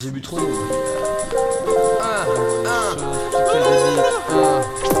J'ai bu trop.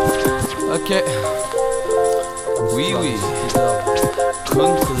 Ok. Oui, oui.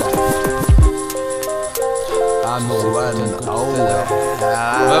 Contrôle. Ah mon one.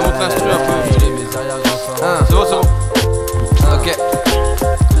 On va montrer un truc un peu. C'est bon, c'est bon. Ok.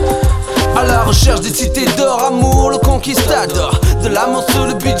 À la recherche des cités d'or, amour, le conquistador. De l'amour sur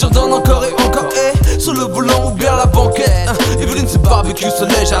le beat, j'en donne encore et encore. Et sur le volant ou bien la banquette. Evelyne, c'est barbecue,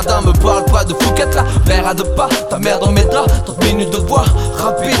 soleil, jardin. Me parle pas de Fouquette là. Verre à deux pas, ta mère dans mes draps. 30 minutes de voix,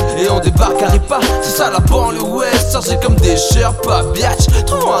 rapide. Et on débarque à Ripa. C'est ça la banlieue ouest, chargé comme des Sherpas, biatch.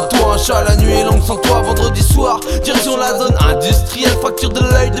 Trouve un toit, un chat, la nuit est longue sans toi. Vendredi soir, direction la zone industrielle. Fracture de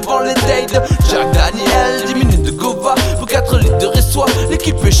l'œil devant les dates de Jack Daniel. 10 minutes de Gova pour 4 litres de Ressois.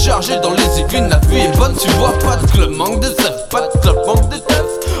 L'équipe est chargée dans les Yvelines, la vie est bonne, tu vois. Pas de club, manque de seuf, pas de club, manque de teuf.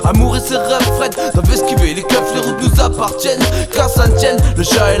 Amour et ses rêves, Fred, doivent esquiver les keufs, les routes nous appartiennent. Car ça ne tienne, le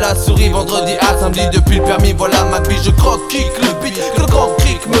chat et la souris, vendredi à samedi depuis le permis, voilà ma vie. Je croque, kick le beat, que le grand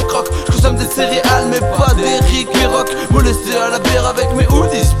cric me croque. Je consomme des céréales, mais pas des riz et rock. Molesté à la bière avec mes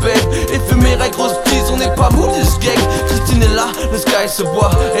hoodies, babe. Éphémère, grosse tease, on n'est pas moodies, gang. Christine est là, le sky se boit,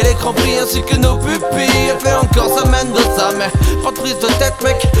 et l'écran brille ainsi que nos pupilles. Elle fait encore sa main de sa mère. Pas de prise de tête,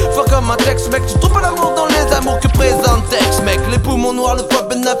 mec, fort comme un texte, mec. Tu trouves pas l'amour dans les amours que présente texte, mec. Les poumons noirs, le foie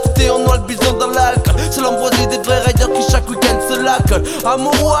ben affûté, on noie le bison dans l'alcool. C'est l'ambroisie des vrais riders qui chaque week-end se la collent.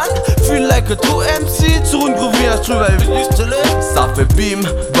 Amour one, feel like a true MC. Sur une groovy instrumentaliste, ça fait bim,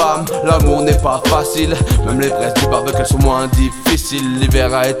 bam. L'amour n'est pas facile, même les braises du barbecue sont moins difficiles.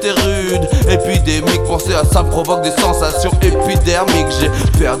 L'hiver a été rude, épidémique. Penser à ça provoque des sensations épidermiques. J'ai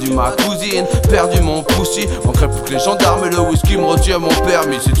perdu ma cousine, perdu mon poussi. Manquerait plus que les gendarmes et le whisky me retient mon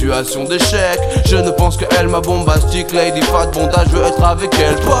permis. Situation d'échec, je ne pense qu'elle ma bombastique. Lady fat bondage, je veux être avec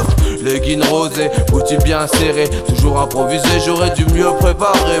elle. Pop, les guines rosés, boutique bien serré. Toujours improvisé, j'aurais dû mieux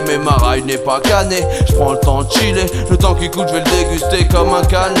préparer. Mais ma raille n'est pas canée, je prends le temps de chiller. Le temps qui coûte, je vais le déguster comme un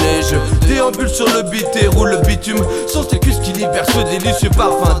canet. Je déambule sur le beat et roule le bitume. Sans tes cuisses qui libèrent ce délicieux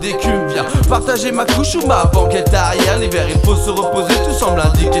parfum d'écume. Viens partager ma couche ou ma banquette arrière. L'hiver il faut se reposer, tout semble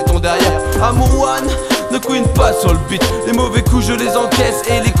indiquer ton derrière. Amour one, ne queen pas sur le beat. Les mauvais coups je les encaisse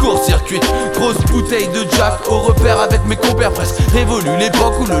et les courts-circuits. Grosse bouteille de Jack au repère avec mes compères. Presque révolue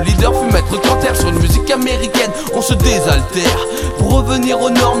l'époque où le leader fut maître cantaire. Sur une musique américaine on se désaltère. Pour revenir aux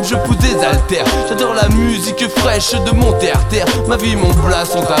normes je pousse des haltères. J'adore la musique fraîche de mon terre-terre. Ma vie mon blas,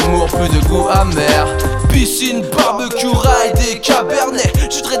 son amour, plus de goût amer. Piscine, barbecue, ride et cabernet.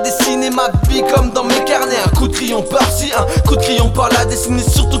 Je voudrais dessiner ma vie comme dans mes carnets. Un coup de crayon par-ci, un coup de crayon par-là. Dessiner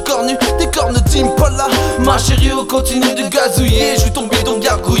sur tout cornu, des cornes d'impala. Ma chérie, on continue de gazouiller. Je suis ton bidon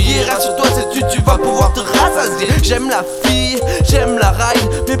gargouillé. Rassure-toi, tu vas pouvoir te rassasier. J'aime la fille, j'aime la ride.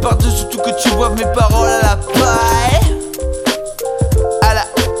 Mais par-dessus tout que tu vois mes paroles à la paille.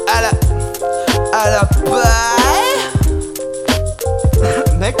 À la paille.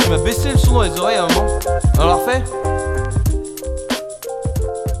 Mec, tu m'as baissé le son dans les oreilles à un moment. On l'a refait?